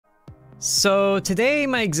So today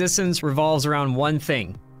my existence revolves around one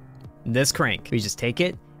thing, this crank. We just take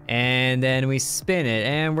it and then we spin it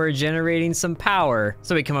and we're generating some power.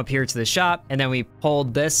 So we come up here to the shop and then we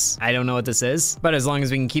hold this. I don't know what this is, but as long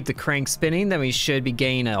as we can keep the crank spinning, then we should be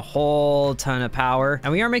gaining a whole ton of power,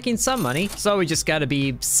 and we are making some money. So we just gotta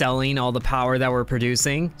be selling all the power that we're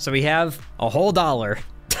producing. So we have a whole $1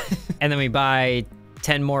 and then we buy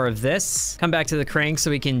 10 more of this. Come back to the crank so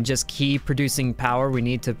we can just keep producing power. We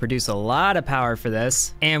need to produce a lot of power for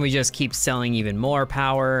this. And we just keep selling even more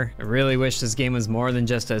power. I really wish this game was more than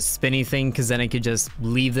just a spinny thing, because then I could just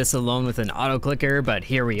leave this alone with an auto clicker, but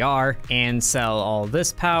here we are, and sell all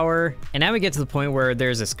this power. And now we get to the point where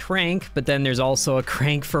there's this crank, but then there's also a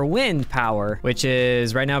crank for wind power, which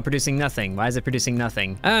is right now producing nothing. Why is it producing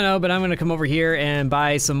nothing? I don't know, but I'm gonna come over here and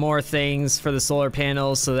buy some more things for the solar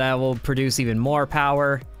panels so that will produce even more power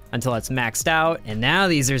until it's maxed out. And now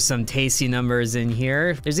these are some tasty numbers in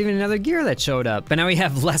here. There's even another gear that showed up, but now we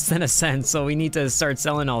have less than a cent, so we need to start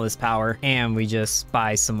selling all this power, and we just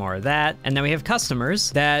buy some more of that. And then we have customers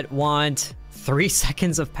that want 3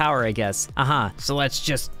 seconds of power, I guess. So let's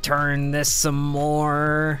just turn this some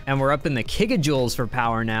more, and we're up in the gigajoules for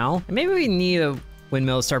power now. And maybe we need a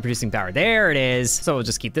windmills start producing power. There it is. So we'll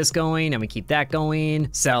just keep this going and we keep that going.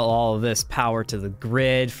 Sell all of this power to the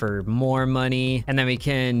grid for more money. And then we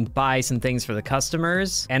can buy some things for the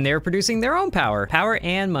customers, and they're producing their own power. Power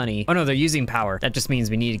and money. Oh no, they're using power. That just means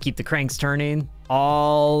we need to keep the cranks turning.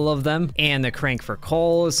 All of them, and the crank for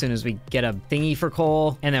coal as soon as we get a thingy for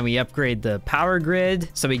coal, and then we upgrade the power grid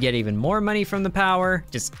so we get even more money from the power.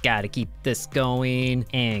 Just gotta keep this going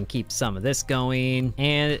and keep some of this going,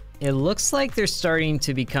 and it looks like there's starting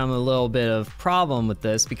to become a little bit of problem with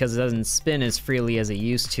this because it doesn't spin as freely as it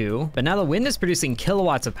used to. But now the wind is producing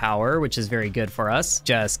kilowatts of power, which is very good for us.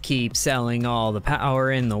 Just keep selling all the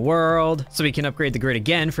power in the world so we can upgrade the grid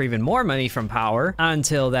again for even more money from power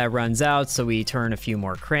until that runs out, so we turn a few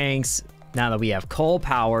more cranks now that we have coal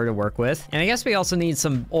power to work with. And I guess we also need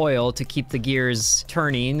some oil to keep the gears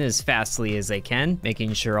turning as fastly as they can,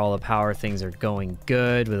 making sure all the power things are going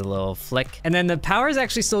good with a little flick. And then the power is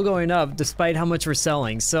actually still going up despite how much we're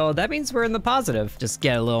selling, so that means we're in the positive. Just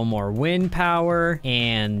get a little more wind power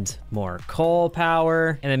and more coal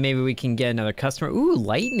power, and then maybe we can get another customer. Ooh,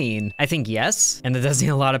 lightning. I think yes, and it does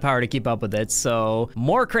need a lot of power to keep up with it, so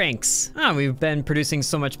more cranks. We've been producing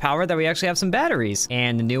so much power that we actually have some batteries,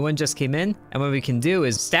 and the new one just came in. And what we can do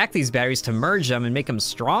is stack these batteries to merge them and make them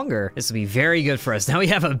stronger. This will be very good for us. Now we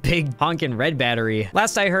have a big honkin' red battery.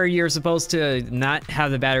 Last I heard, you're supposed to not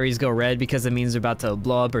have the batteries go red because it means they're about to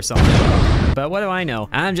blow up or something. But what do I know?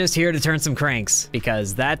 I'm just here to turn some cranks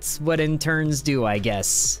because that's what interns do, I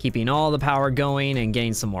guess. Keeping all the power going and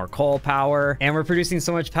getting some more coal power. And we're producing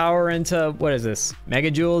so much power into, what is this?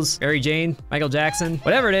 Megajoules? Mary Jane? Michael Jackson?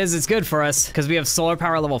 Whatever it is, it's good for us because we have solar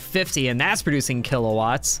power level 50 and that's producing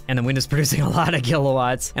kilowatts. And the wind is producing a lot of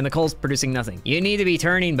kilowatts and the coal's producing nothing. You need to be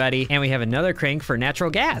turning, buddy. And we have another crank for natural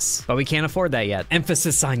gas, but we can't afford that yet.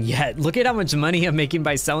 Emphasis on yet. Look at how much money I'm making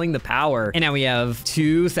by selling the power. And now we have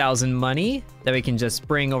 2,000 money that we can just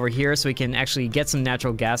bring over here so we can actually get some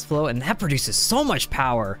natural gas flow, and that produces so much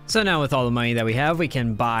power. So now with all the money that we have, we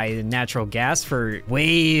can buy natural gas for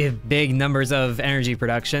way big numbers of energy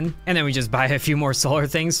production, and then we just buy a few more solar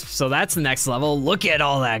things, so that's the next level. Look at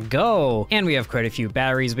all that go. And we have quite a few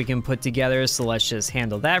batteries we can put together, so let's just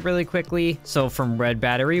handle that really quickly. So from red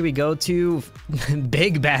battery we go to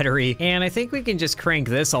big battery, and I think we can just crank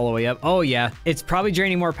this all the way up. Oh yeah, it's probably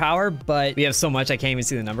draining more power, but we have so much I can't even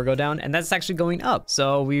see the number go down, and that's actually going up,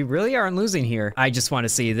 so we really aren't losing here. I just want to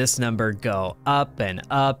see this number go up and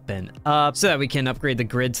up and up so that we can upgrade the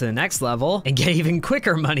grid to the next level and get even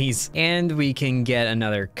quicker monies. And we can get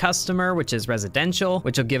another customer, which is residential,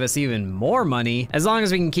 which will give us even more money as long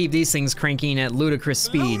as we can keep these things cranking at ludicrous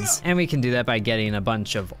speeds. And we can do that by getting a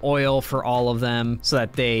bunch of oil for all of them so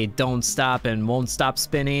that they don't stop and won't stop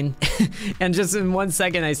spinning. And just in 1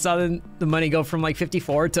 second I saw the money go from like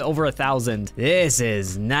 54 to over 1,000. This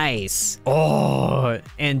is nice. Oh,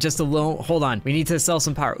 and just a little, hold on. We need to sell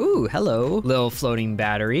some power. Ooh, hello. Little floating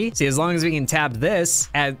battery. See, as long as we can tap this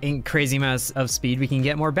at crazy amounts of speed, we can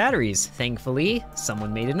get more batteries. Thankfully,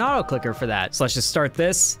 someone made an auto clicker for that. So let's just start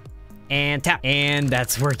this and tap, and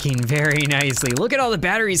that's working very nicely. Look at all the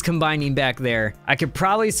batteries combining back there. I could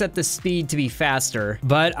probably set the speed to be faster,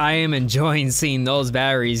 but I am enjoying seeing those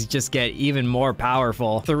batteries just get even more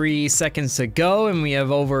powerful. 3 seconds to go, and we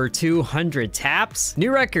have over 200 taps.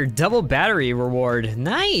 New record, double battery reward.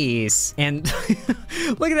 Nice. And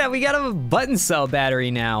look at that, we got a button cell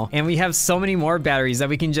battery now, and we have so many more batteries that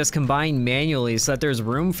we can just combine manually so that there's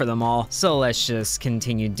room for them all. So let's just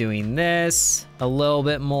continue doing this. a little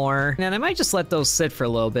bit more. And I might just let those sit for a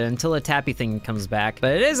little bit until the tappy thing comes back.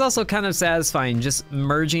 But it is also kind of satisfying just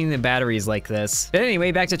merging the batteries like this. But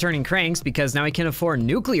anyway, back to turning cranks, because now we can afford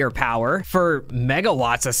nuclear power for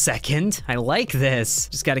megawatts a second. I like this.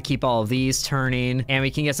 Just got to keep all of these turning, and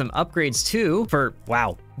we can get some upgrades too for,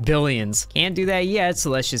 wow, billions. Can't do that yet, so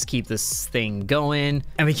let's just keep this thing going.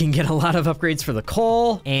 And we can get a lot of upgrades for the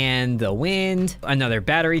coal and the wind. Another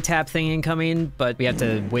battery tap thing incoming, but we have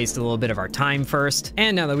to waste a little bit of our time first.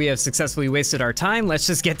 And now that we have successfully wasted our time, let's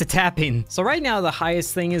just get to tapping. So right now, the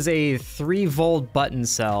highest thing is a 3-volt button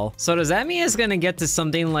cell. So does that mean it's gonna get to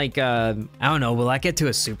something like, I don't know, will that get to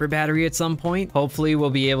a super battery at some point? Hopefully we'll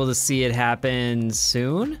be able to see it happen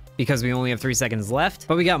soon, because we only have 3 seconds left.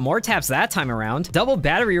 But we got more taps that time around. Double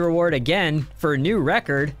battery reward again for a new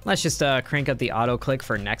record. Let's just crank up the auto click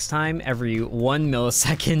for next time, every 1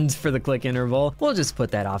 millisecond for the click interval. We'll just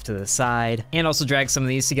put that off to the side, and also drag some of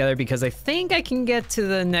these together, because I think I can get to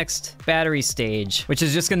the next battery stage, which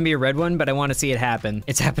is just gonna be a red one, but I wanna see it happen.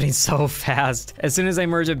 It's happening so fast. As soon as I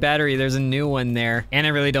merge a battery, there's a new one there, and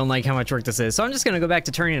I really don't like how much work this is. So I'm just gonna go back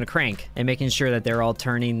to turning a crank and making sure that they're all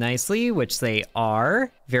turning nicely, which they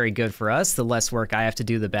are. Very good for us. The less work I have to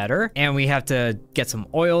do, the better. And we have to get some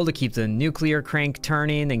oil to keep the nuclear crank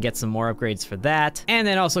turning and get some more upgrades for that. And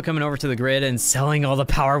then also coming over to the grid and selling all the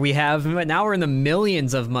power we have. But now we're in the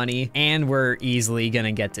millions of money, and we're easily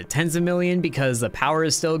gonna get to tens of million because the power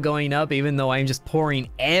is still going up, even though I'm just pouring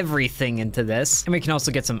everything into this. And we can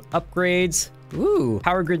also get some upgrades. Ooh,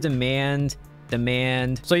 power grid demand.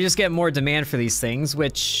 So you just get more demand for these things,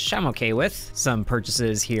 which I'm okay with. Some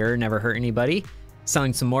purchases here never hurt anybody.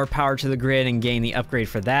 Selling some more power to the grid and getting the upgrade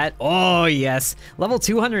for that. Oh yes, level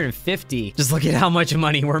 250. Just look at how much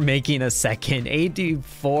money we're making a second.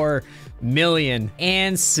 84 million.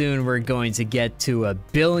 And soon we're going to get to 1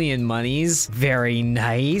 billion monies. Very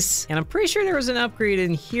nice. And I'm pretty sure there was an upgrade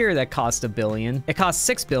in here that cost 1 billion. It cost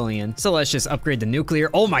 6 billion. So let's just upgrade the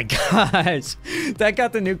nuclear. Oh my gosh. That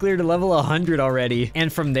got the nuclear to level 100 already.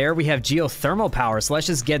 And from there we have geothermal power. So let's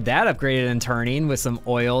just get that upgraded and turning with some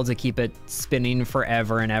oil to keep it spinning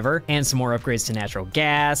forever and ever. And some more upgrades to natural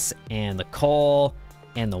gas and the coal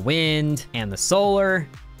and the wind and the solar.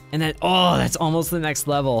 And then, oh, that's almost the next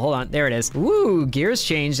level. Hold on, there it is. Woo, gears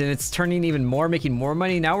changed and it's turning even more, making more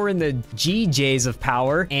money. Now we're in the GJs of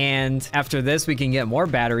power. And after this, we can get more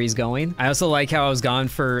batteries going. I also like how I was gone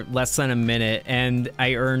for less than a minute and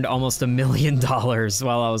I earned almost $1 million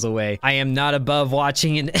while I was away. I am not above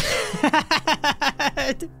watching an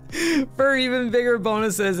for even bigger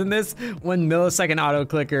bonuses. And this 1 millisecond auto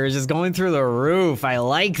clicker is just going through the roof. I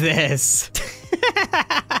like this.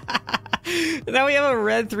 Now we have a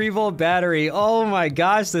red 3-volt battery. Oh my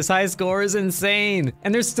gosh, this high score is insane.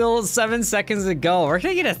 And there's still 7 seconds to go. We're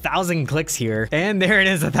gonna get 1,000 clicks here. And there it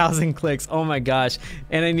is, 1,000 clicks. Oh my gosh.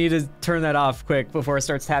 And I need to turn that off quick before it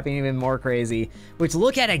starts tapping even more crazy. Which,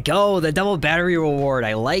 look at it go, the double battery reward.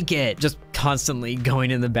 I like it. Just constantly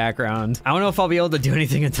going in the background. I don't know if I'll be able to do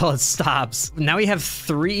anything until it stops. Now we have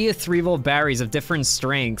 3 3-volt batteries of different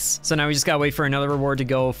strengths. So now we just gotta wait for another reward to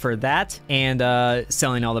go for that. And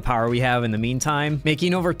selling all the power we have in the meantime,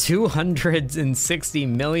 making over $260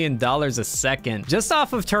 million a second just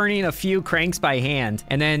off of turning a few cranks by hand.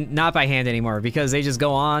 And then not by hand anymore, because they just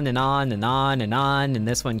go on and on and on and on, and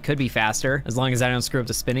this one could be faster as long as I don't screw up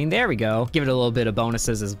the spinning. There we go. Give it a little bit of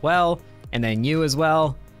bonuses as well, and then you as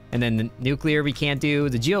well. And then the nuclear we can't do.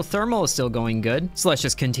 The geothermal is still going good. So let's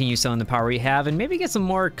just continue selling the power we have and maybe get some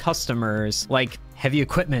more customers like heavy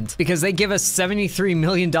equipment, because they give us $73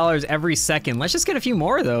 million every second. Let's just get a few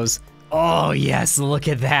more of those. Oh yes, look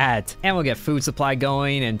at that. And we'll get food supply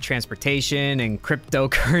going and transportation and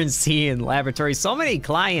cryptocurrency and laboratory. So many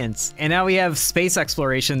clients. And now we have space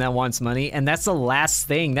exploration that wants money, and that's the last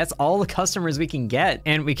thing. That's all the customers we can get.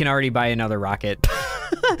 And we can already buy another rocket.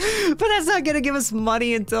 But that's not gonna give us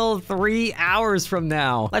money until 3 hours from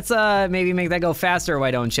now. Let's maybe make that go faster,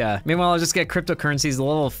 why don't ya? Meanwhile, I'll just get cryptocurrencies to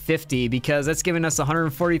level 50, because that's giving us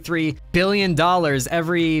 $143 billion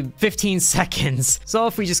every 15 seconds. So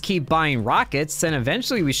if we just keep buying rockets, then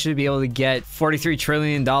eventually we should be able to get $43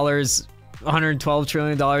 trillion, $112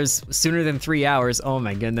 trillion sooner than 3 hours. Oh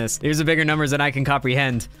my goodness. These are bigger numbers than I can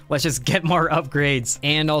comprehend. Let's just get more upgrades,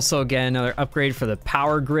 and also get another upgrade for the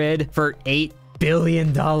power grid for $8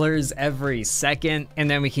 billion every second. And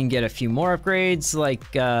then we can get a few more upgrades like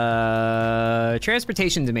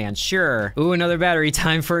transportation demand. Sure. Ooh, another battery.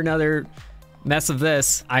 Time for another mess of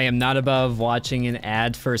this. I am not above watching an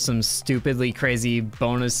ad for some stupidly crazy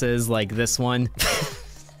bonuses like this one.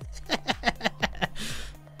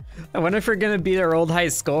 I wonder if we're gonna beat our old high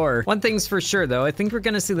score. One thing's for sure though, I think we're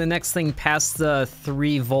gonna see the next thing past the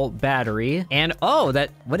 3-volt battery. And oh,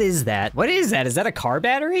 what is that? What is that? Is that a car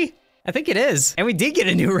battery? I think it is. And we did get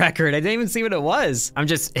a new record. I didn't even see what it was. I'm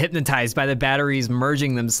just hypnotized by the batteries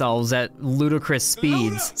merging themselves at ludicrous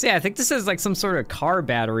speeds. So yeah, I think this is like some sort of car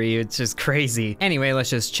battery. It's just crazy. Anyway, let's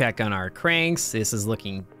just check on our cranks. This is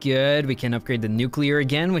looking good. We can upgrade the nuclear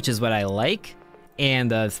again, which is what I like.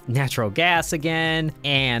 And the natural gas again,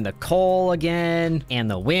 and the coal again,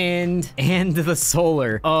 and the wind, and the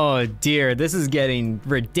solar. Oh dear, this is getting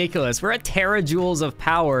ridiculous. We're at terajoules of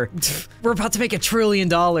power. We're about to make $1 trillion.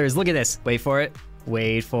 Look at this. Wait for it.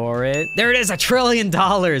 Wait for it. There it is, $1 trillion.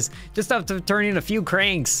 Just after turning a few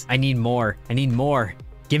cranks. I need more. I need more.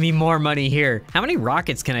 Give me more money here. How many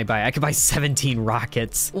rockets can I buy? I could buy 17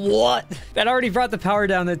 rockets. What? That already brought the power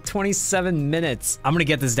down to 27 minutes. I'm gonna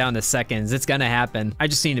get this down to seconds. It's gonna happen. I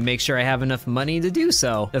just need to make sure I have enough money to do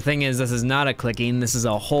so. The thing is, this is not a clicking, this is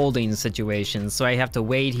a holding situation. So I have to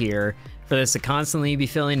wait here for this to constantly be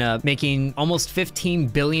filling up, making almost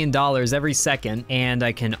 $15 billion every second. And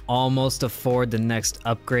I can almost afford the next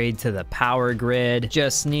upgrade to the power grid.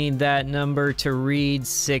 Just need that number to read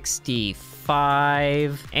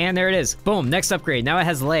 65. And there it is. Boom, next upgrade. Now it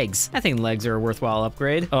has legs. I think legs are a worthwhile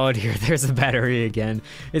upgrade. Oh dear, there's a battery again.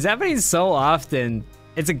 It's happening so often.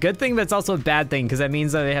 It's a good thing, but it's also a bad thing because that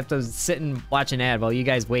means that I have to sit and watch an ad while you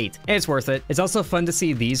guys wait. And it's worth it. It's also fun to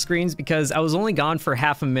see these screens because I was only gone for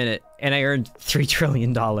half a minute and I earned $3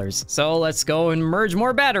 trillion. So let's go and merge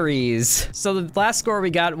more batteries. So the last score we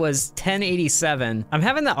got was 1087. I'm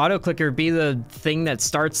having the auto clicker be the thing that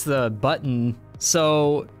starts the button.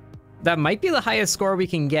 So that might be the highest score we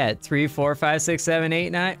can get. 3, 4, 5, 6, 7, 8,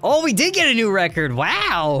 9. Oh, we did get a new record.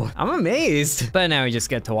 Wow. I'm amazed. But now we just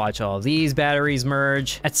get to watch all these batteries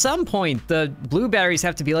merge. At some point, the blue batteries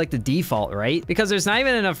have to be like the default, right? Because there's not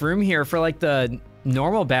even enough room here for like the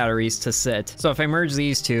normal batteries to sit. So if I merge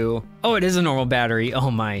these two, oh, it is a normal battery. Oh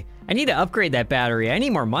my. I need to upgrade that battery. I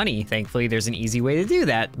need more money. Thankfully, there's an easy way to do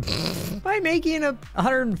that. By making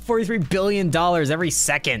 $143 billion every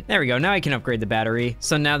second. There we go, now I can upgrade the battery.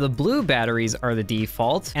 So now the blue batteries are the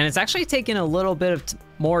default, and it's actually taken a little bit of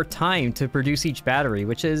more time to produce each battery,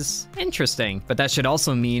 which is interesting. But that should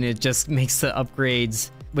also mean it just makes the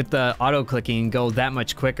upgrades with the auto clicking go that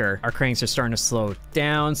much quicker. Our cranks are starting to slow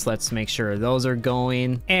down, so let's make sure those are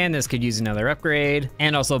going. And this could use another upgrade,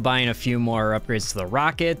 and also buying a few more upgrades to the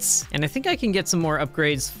rockets. And I think I can get some more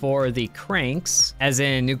upgrades for the cranks, as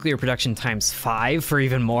in nuclear production ×5 for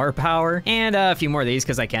even more power, and a few more of these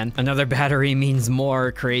because I can. Another battery means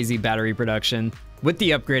more crazy battery production with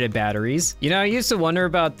the upgraded batteries. You know, I used to wonder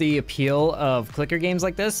about the appeal of clicker games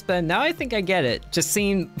like this, but now I think I get it. Just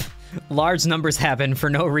seeing large numbers happen for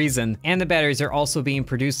no reason. And the batteries are also being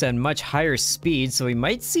produced at much higher speed, so we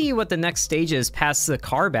might see what the next stage is past the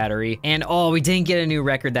car battery. And oh, we didn't get a new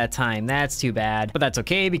record that time. That's too bad. But that's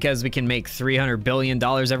okay because we can make $300 billion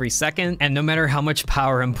every second. And no matter how much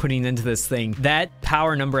power I'm putting into this thing, that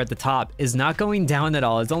power number at the top is not going down at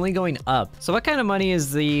all. It's only going up. So what kind of money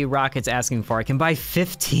is the rockets asking for? I can buy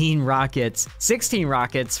 15 rockets, 16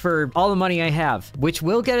 rockets for all the money I have, which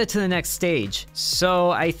will get it to the next stage.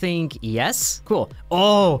 So I think yes. Cool.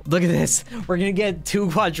 Oh, look at this. We're gonna get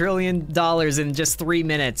 $2 quadrillion in just 3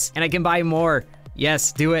 minutes, and I can buy more.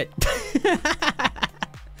 Yes, do it.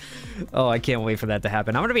 Oh, I can't wait for that to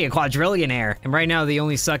happen. I'm gonna be a quadrillionaire. And right now, the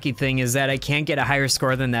only sucky thing is that I can't get a higher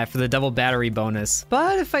score than that for the double battery bonus.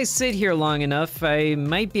 But if I sit here long enough, I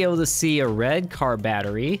might be able to see a red car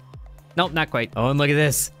battery. Nope, not quite. Oh, and look at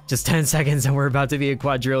this. Just 10 seconds and we're about to be a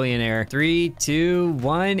quadrillionaire. 3, 2,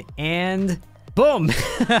 1, and boom.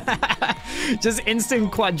 Just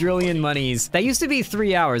instant quadrillion monies. That used to be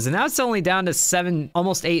 3 hours, and now it's only down to 7,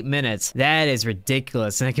 almost 8 minutes. That is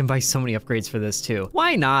ridiculous, and I can buy so many upgrades for this too.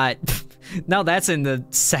 Why not? Now that's in the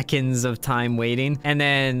seconds of time waiting. And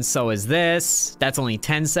then so is this. That's only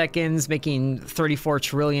 10 seconds, making $34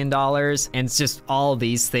 trillion. And it's just all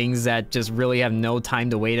these things that just really have no time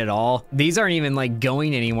to wait at all. These aren't even like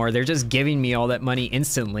going anymore. They're just giving me all that money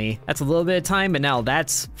instantly. That's a little bit of time, but now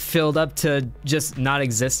that's filled up to just not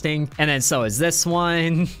existing. And then so is this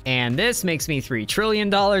one. And this makes me $3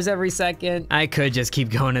 trillion every second. I could just keep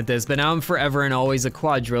going at this, but now I'm forever and always a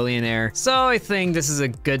quadrillionaire. So I think this is a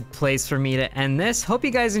good place for me to end this. Hope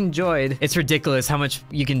you guys enjoyed. It's ridiculous how much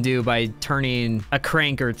you can do by turning a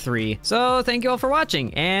crank or 3. So thank you all for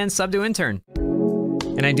watching, and sub to Intern.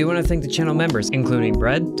 And I do want to thank the channel members, including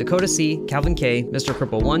Bread, Dakota C, Calvin K, Mr.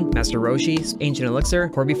 Cripple 1, Master Roshi, Ancient Elixir,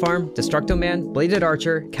 Corby Farm, Destructo Man, Bladed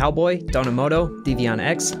Archer, Cowboy, Donamoto, Devion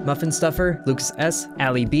X, Muffin Stuffer, Lucas S,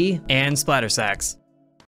 Ali B, and Splatter Sacks.